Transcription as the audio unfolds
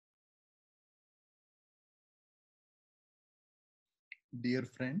Dear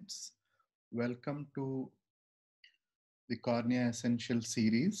friends, welcome to the Cornea Essential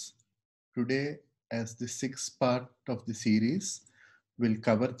series. Today, as the sixth part of the series, we'll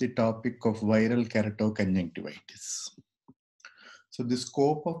cover the topic of viral keratoconjunctivitis. So, the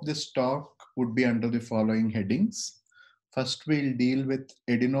scope of this talk would be under the following headings. First, we'll deal with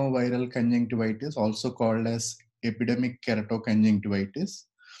adenoviral conjunctivitis, also called as epidemic keratoconjunctivitis.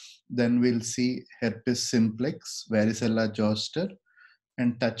 Then we'll see herpes simplex, varicella zoster,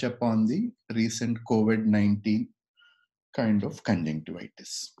 and touch upon the recent COVID-19 kind of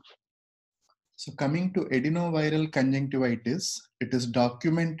conjunctivitis. So coming to adenoviral conjunctivitis, it is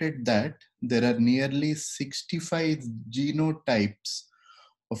documented that there are nearly 65 genotypes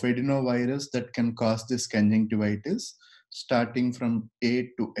of adenovirus that can cause this conjunctivitis, starting from A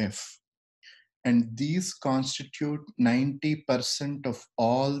to F. And these constitute 90% of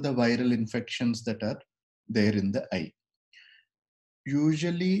all the viral infections that are there in the eye.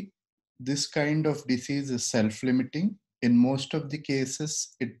 Usually, this kind of disease is self-limiting. In most of the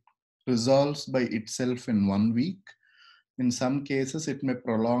cases, it resolves by itself in 1 week. In some cases, it may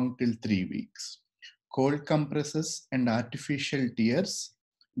prolong till 3 weeks. Cold compresses and artificial tears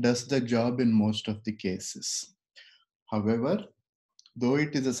does the job in most of the cases. However, though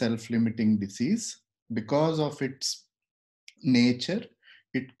it is a self-limiting disease, because of its nature,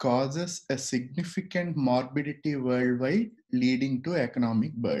 it causes a significant morbidity worldwide, leading to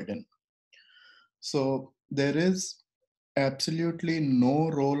economic burden. So there is absolutely no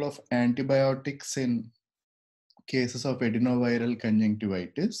role of antibiotics in cases of adenoviral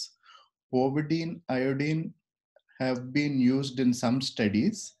conjunctivitis. Povidone iodine have been used in some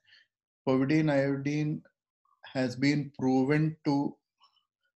studies. Povidone iodine has been proven to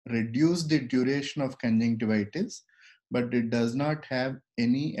reduce the duration of conjunctivitis, but it does not have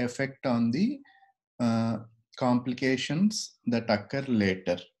any effect on the uh, complications that occur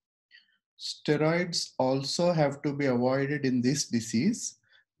later. Steroids also have to be avoided in this disease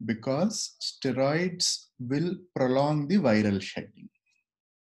because steroids will prolong the viral shedding.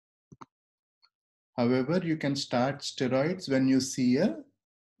 However, you can start steroids when you see a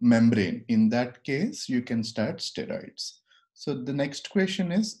membrane. In that case, you can start steroids. So the next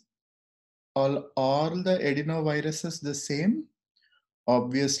question is, all the adenoviruses the same?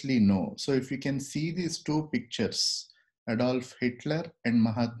 Obviously, no. So if you can see these two pictures, Adolf Hitler and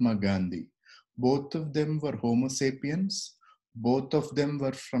Mahatma Gandhi, both of them were Homo sapiens. Both of them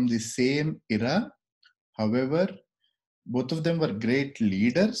were from the same era. However, both of them were great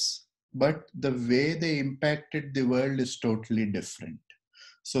leaders, but the way they impacted the world is totally different.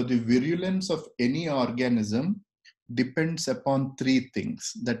 So the virulence of any organism depends upon three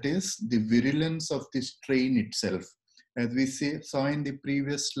things. That is the virulence of the strain itself. As we saw in the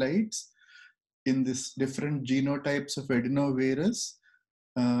previous slides, in this different genotypes of adenovirus,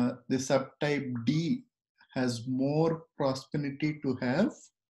 the subtype D has more propensity to have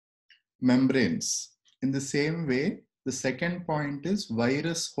membranes. In the same way, the second point is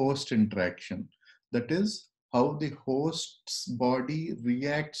virus-host interaction. That is how the host's body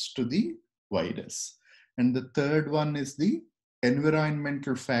reacts to the virus. And the third one is the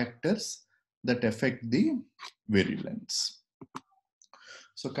environmental factors that affect the virulence.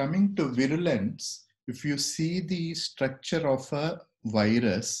 So coming to virulence, if you see the structure of a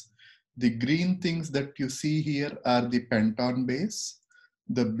virus, the green things that you see here are the penton base,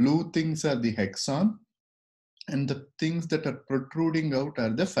 the blue things are the hexon, and the things that are protruding out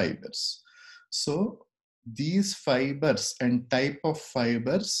are the fibers. So these fibers and type of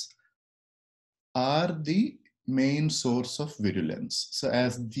fibers are the main source of virulence. So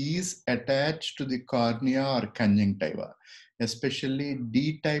as these attach to the cornea or conjunctiva, especially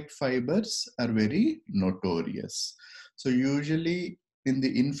D-type fibers are very notorious. So usually in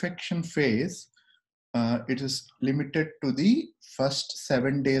the infection phase, it is limited to the first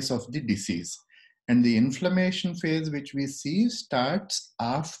 7 days of the disease. And the inflammation phase, which we see, starts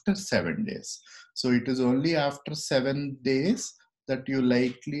after 7 days. So it is only after 7 days that you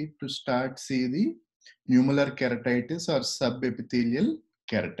likely to start see the nummular keratitis or subepithelial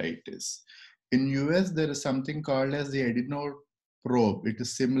keratitis. In US, there is something called as the adeno probe. It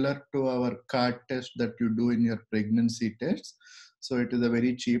is similar to our card test that you do in your pregnancy tests. So it is a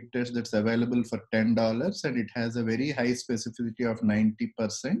very cheap test that's available for $10, and it has a very high specificity of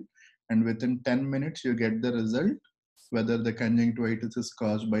 90%. And within 10 minutes, you get the result whether the conjunctivitis is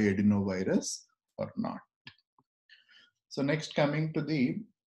caused by adenovirus or not. So next, coming to the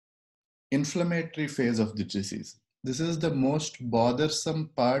inflammatory phase of the disease. This is the most bothersome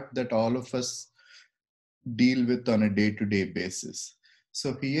part that all of us deal with on a day-to-day basis.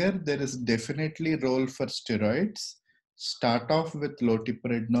 So here there is definitely role for steroids. start off with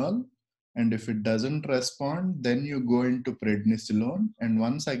loteprednol, and if it doesn't respond, then you go into prednisolone. And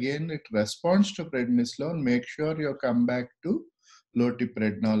once again it responds to prednisolone, make sure you come back to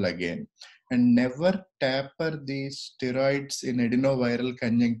loteprednol again. And never taper these steroids in adenoviral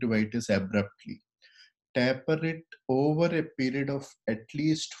conjunctivitis abruptly. Taper it over a period of at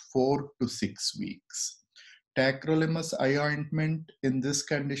least 4 to 6 weeks. Tacrolimus eye ointment in this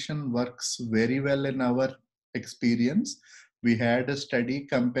condition works very well in our experience. We had a study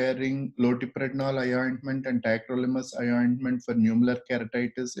comparing loteprednol eye ointment and tacrolimus eye ointment for nummular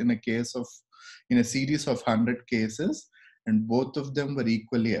keratitis in a series of 100 cases, and both of them were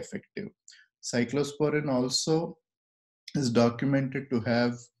equally effective. Cyclosporin also is documented to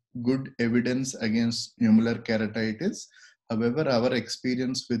have good evidence against nummular keratitis. However, our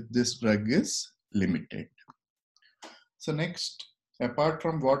experience with this drug is limited. So next, apart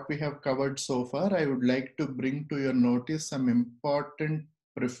from what we have covered so far, I would like to bring to your notice some important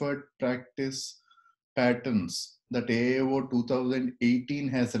preferred practice patterns that AAO 2018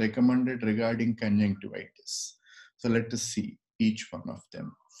 has recommended regarding conjunctivitis. So let us see each one of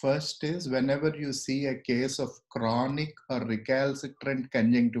them. First is, whenever you see a case of chronic or recalcitrant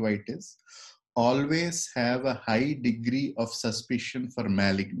conjunctivitis, always have a high degree of suspicion for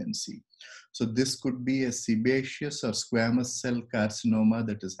malignancy. So this could be a sebaceous or squamous cell carcinoma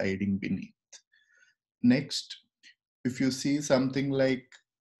that is hiding beneath. Next, if you see something like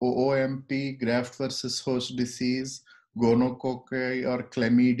OOMP, graft versus host disease, gonococci or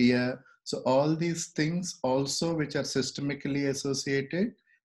chlamydia, so all these things also which are systemically associated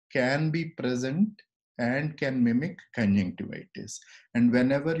can be present and can mimic conjunctivitis. And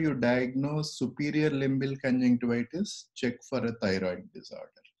whenever you diagnose superior limbal conjunctivitis, check for a thyroid disorder.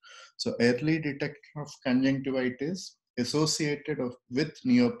 So early detection of conjunctivitis associated with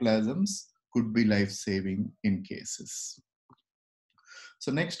neoplasms could be life-saving in cases.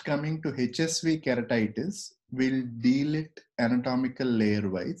 So next, coming to HSV keratitis, we'll deal it anatomical layer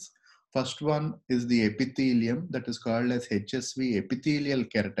wise. First one is the epithelium, that is called as HSV epithelial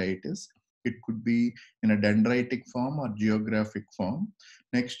keratitis. It could be in a dendritic form or geographic form.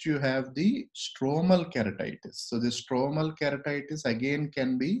 Next, you have the stromal keratitis. So the stromal keratitis again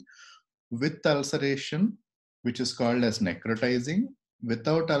can be with ulceration, which is called as necrotizing,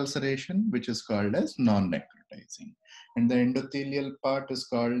 without ulceration, which is called as non-necrotizing. And the endothelial part is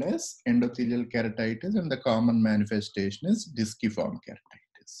called as endothelial keratitis, and the common manifestation is disciform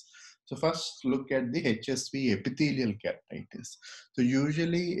keratitis. So first look at the HSV epithelial keratitis. So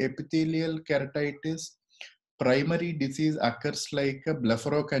usually epithelial keratitis, primary disease occurs like a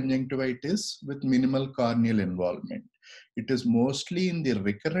blepharoconjunctivitis with minimal corneal involvement. It is mostly in the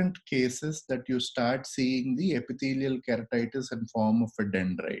recurrent cases that you start seeing the epithelial keratitis in form of a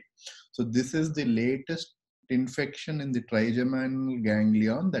dendrite. So this is the latest infection in the trigeminal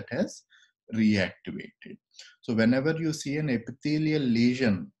ganglion that has reactivated. So whenever you see an epithelial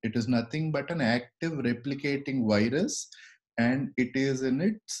lesion, it is nothing but an active replicating virus, and it is in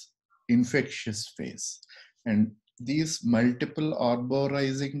its infectious phase. And these multiple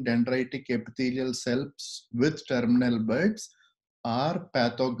arborizing dendritic epithelial cells with terminal buds are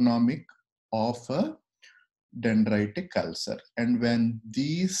pathognomic of a dendritic ulcer. And when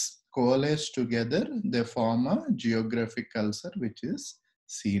these coalesce together, they form a geographic ulcer, which is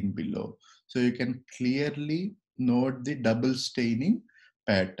seen below. So you can clearly note the double staining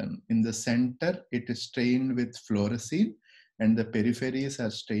pattern. In the center, it is stained with fluorescein, and the peripheries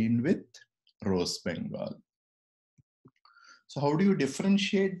are stained with rose bengal. So how do you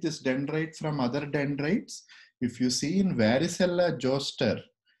differentiate this dendrite from other dendrites? If you see in varicella zoster,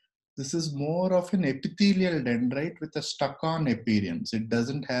 this is more of an epithelial dendrite with a stuck-on appearance. It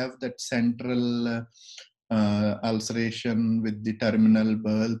doesn't have that central ulceration with the terminal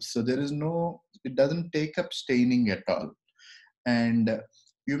bulbs. So it doesn't take up staining at all. And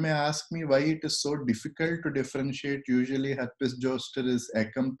you may ask me why it is so difficult to differentiate. Usually herpes zoster is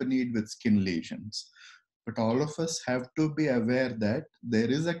accompanied with skin lesions. But all of us have to be aware that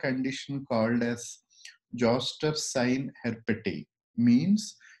there is a condition called as zoster sign herpetae.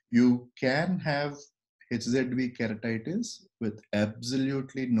 Means you can have HZV keratitis with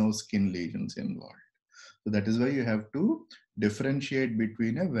absolutely no skin lesions involved. So that is why you have to differentiate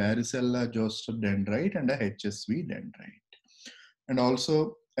between a varicella zoster dendrite and a HSV dendrite. And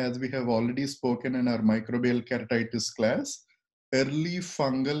also, as we have already spoken in our microbial keratitis class, early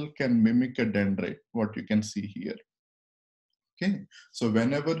fungal can mimic a dendrite, what you can see here. Okay, so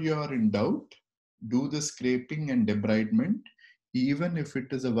whenever you are in doubt, do the scraping and debridement. Even if it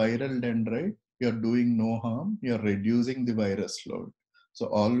is a viral dendrite, you're doing no harm, you're reducing the virus load. So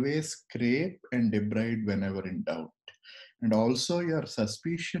always scrape and debride whenever in doubt. And also your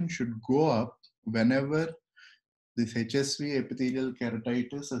suspicion should go up whenever this HSV epithelial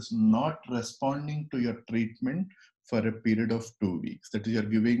keratitis is not responding to your treatment for a period of 2 weeks. That is, you're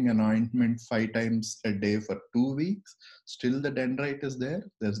giving an ointment 5 times a day for 2 weeks. Still the dendrite is there.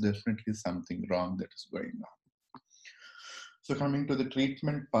 There's definitely something wrong that is going on. So coming to the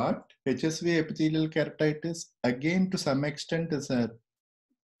treatment part, HSV epithelial keratitis, again, to some extent is a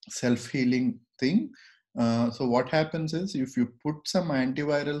self-healing thing. So what happens is if you put some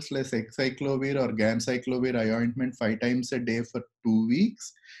antivirals like acyclovir or ganciclovir ointment 5 times a day for 2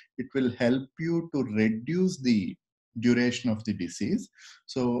 weeks, it will help you to reduce the duration of the disease.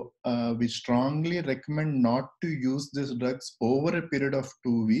 So we strongly recommend not to use these drugs over a period of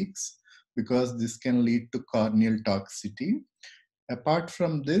 2 weeks because this can lead to corneal toxicity. Apart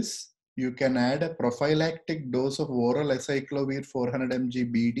from this, you can add a prophylactic dose of oral acyclovir 400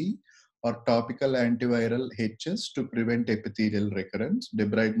 mg BD or topical antiviral HS to prevent epithelial recurrence.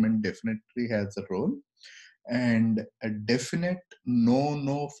 Debridement definitely has a role. And a definite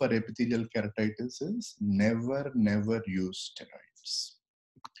no for epithelial keratitis is never use steroids.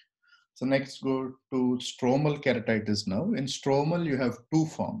 So next go to stromal keratitis now. In stromal, you have two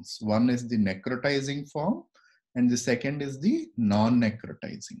forms. One is the necrotizing form and the second is the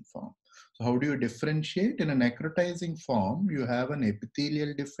non-necrotizing form. So how do you differentiate? In a necrotizing form, you have an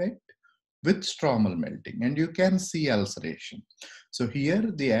epithelial defect with stromal melting and you can see ulceration. So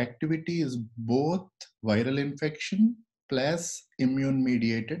here the activity is both viral infection plus immune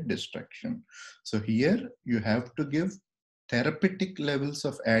mediated destruction. So here you have to give therapeutic levels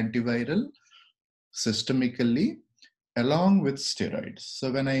of antiviral systemically along with steroids.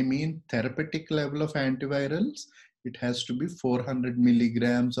 So when I mean therapeutic level of antivirals, it has to be 400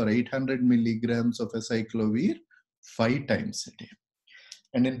 milligrams or 800 milligrams of acyclovir 5 times a day.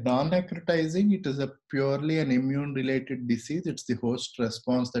 And in non-necrotizing, it is a purely an immune-related disease. It's the host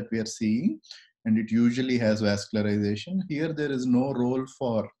response that we are seeing, and it usually has vascularization. Here, there is no role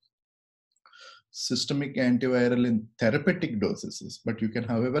for systemic antiviral in therapeutic doses, but you can,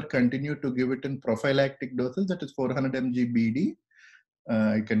 however, continue to give it in prophylactic doses, that is 400 mg BD.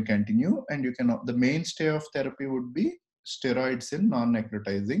 You can continue, and you can. The mainstay of therapy would be steroids in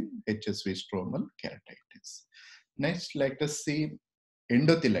non-necrotizing HSV stromal keratitis. Next, let us see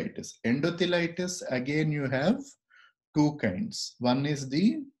endothelitis. Endothelitis, again, you have two kinds. One is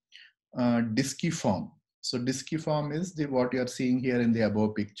the disciform. So disciform is the what you are seeing here in the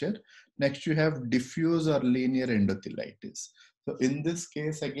above picture. Next, you have diffuse or linear endothelitis. So in this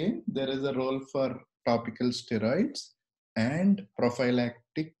case, again, there is a role for topical steroids and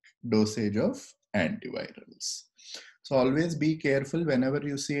prophylactic dosage of antivirals. So always be careful whenever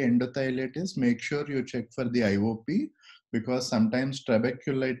you see endothelitis, make sure you check for the IOP because sometimes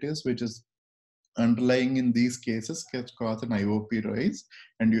trabeculitis, which is underlying in these cases, can cause an IOP rise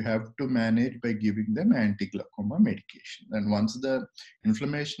and you have to manage by giving them anti-glaucoma medication. And once the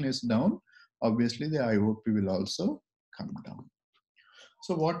inflammation is down, obviously the IOP will also come down.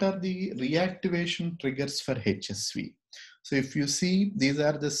 So what are the reactivation triggers for HSV? So if you see, these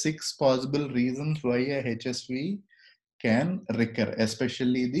are the 6 possible reasons why a HSV can recur,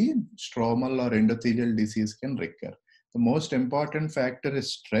 especially the stromal or endothelial disease can recur. The most important factor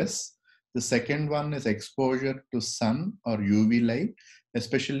is stress. The second one is exposure to sun or UV light,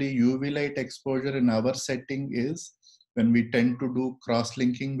 especially UV light exposure in our setting is when we tend to do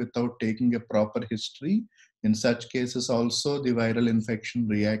cross-linking without taking a proper history. In such cases also the viral infection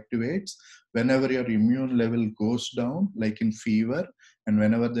reactivates. Whenever your immune level goes down, like in fever, and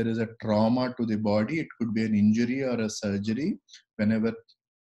whenever there is a trauma to the body, it could be an injury or a surgery, whenever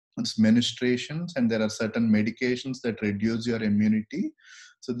it's menstruations and there are certain medications that reduce your immunity.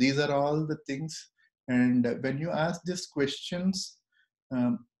 So these are all the things. And when you ask these questions,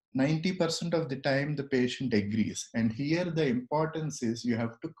 90% of the time the patient agrees. And here the importance is you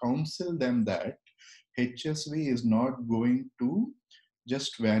have to counsel them that HSV is not going to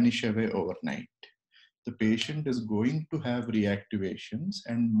just vanish away overnight. The patient is going to have reactivations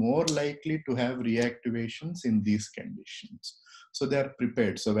and more likely to have reactivations in these conditions. So they are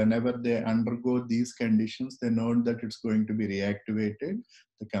prepared. So whenever they undergo these conditions, they know that it's going to be reactivated.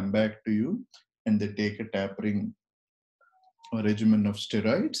 They come back to you and they take a tapering regimen of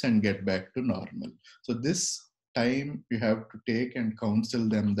steroids and get back to normal. So this time you have to take and counsel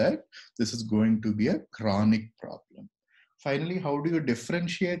them that this is going to be a chronic problem. Finally, how do you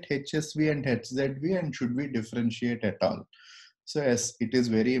differentiate HSV and HZV, and should we differentiate at all? So yes, it is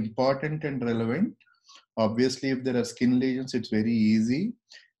very important and relevant. Obviously, if there are skin lesions, it's very easy.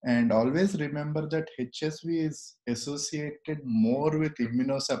 And always remember that HSV is associated more with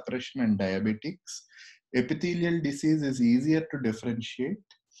immunosuppression and diabetics. Epithelial disease is easier to differentiate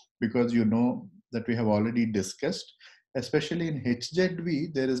because you know that we have already discussed. Especially in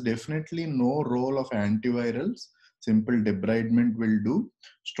HZV, there is definitely no role of antivirals. Simple debridement will do.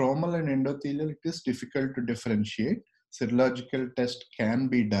 Stromal and endothelial, it is difficult to differentiate. Serological test can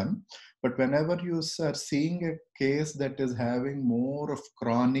be done. But whenever you are seeing a case that is having more of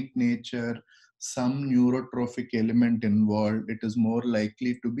chronic nature, some neurotrophic element involved, it is more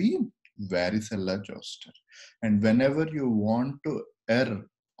likely to be varicella zoster. And whenever you want to err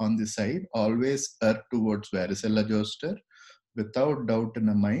on the side, always err towards varicella zoster. Without doubt in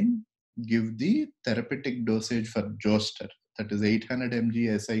a mind, give the therapeutic dosage for zoster, that is 800 mg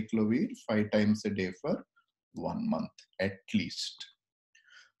acyclovir 5 times a day for 1 month at least.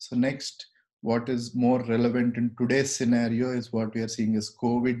 So next, what is more relevant in today's scenario is what we are seeing as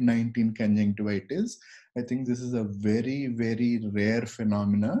COVID-19 conjunctivitis. I think this is a very, very rare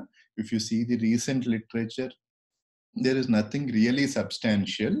phenomena. If you see the recent literature, there is nothing really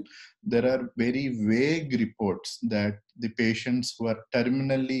substantial. There are very vague reports that the patients who are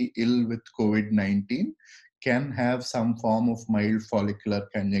terminally ill with COVID-19 can have some form of mild follicular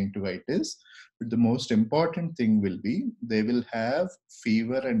conjunctivitis. But the most important thing will be they will have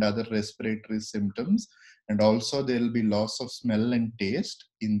fever and other respiratory symptoms, and also there will be loss of smell and taste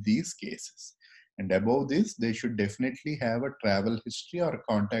in these cases. And above this, they should definitely have a travel history or a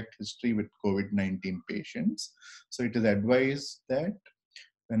contact history with COVID-19 patients. So it is advised that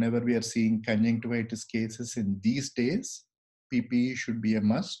whenever we are seeing conjunctivitis cases in these days, PPE should be a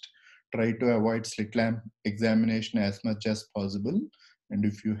must. Try to avoid slit lamp examination as much as possible. And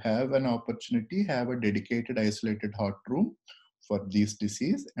if you have an opportunity, have a dedicated isolated hot room for this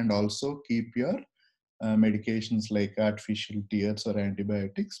disease, and also keep your medications like artificial tears or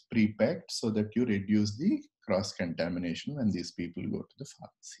antibiotics pre-packed so that you reduce the cross-contamination when these people go to the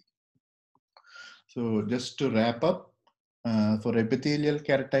pharmacy. So just to wrap up, for epithelial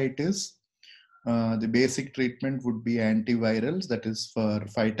keratitis, the basic treatment would be antivirals, that is for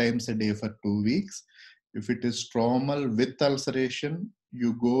 5 times a day for 2 weeks. If it is stromal with ulceration,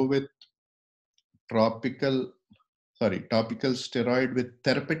 you go with topical steroid with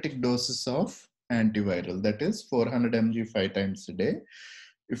therapeutic doses of antiviral, that is 400 mg 5 times a day.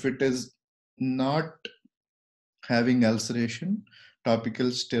 If it is not having ulceration, topical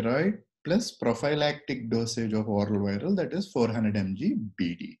steroid plus prophylactic dosage of oral viral, that is 400 mg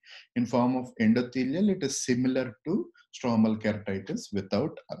BD. In form of endothelial, it is similar to stromal keratitis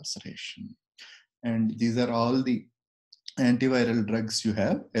without ulceration. And these are all the antiviral drugs you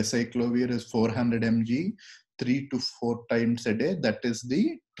have. Acyclovir is 400 mg 3 to 4 times a day. That is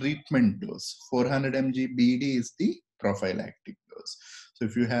the treatment dose. 400 mg BD is the prophylactic dose. So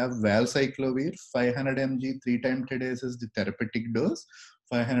if you have valcyclovir, 500 mg 3 times a day is the therapeutic dose.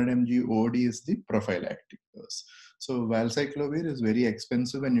 500 mg OD is the prophylactic dose. So valcyclovir is very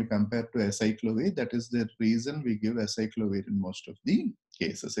expensive when you compare to acyclovir. That is the reason we give acyclovir in most of the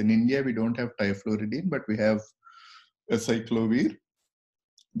cases. In India, we don't have trifluridine, but we have acyclovir,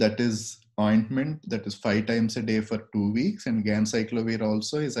 that is ointment, that is 5 times a day for 2 weeks, and ganciclovir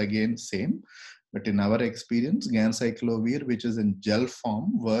also is again same. But in our experience, ganciclovir, which is in gel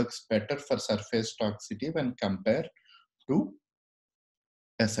form, works better for surface toxicity when compared to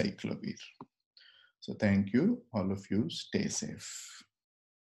acyclovir. So thank you, all of you, stay safe.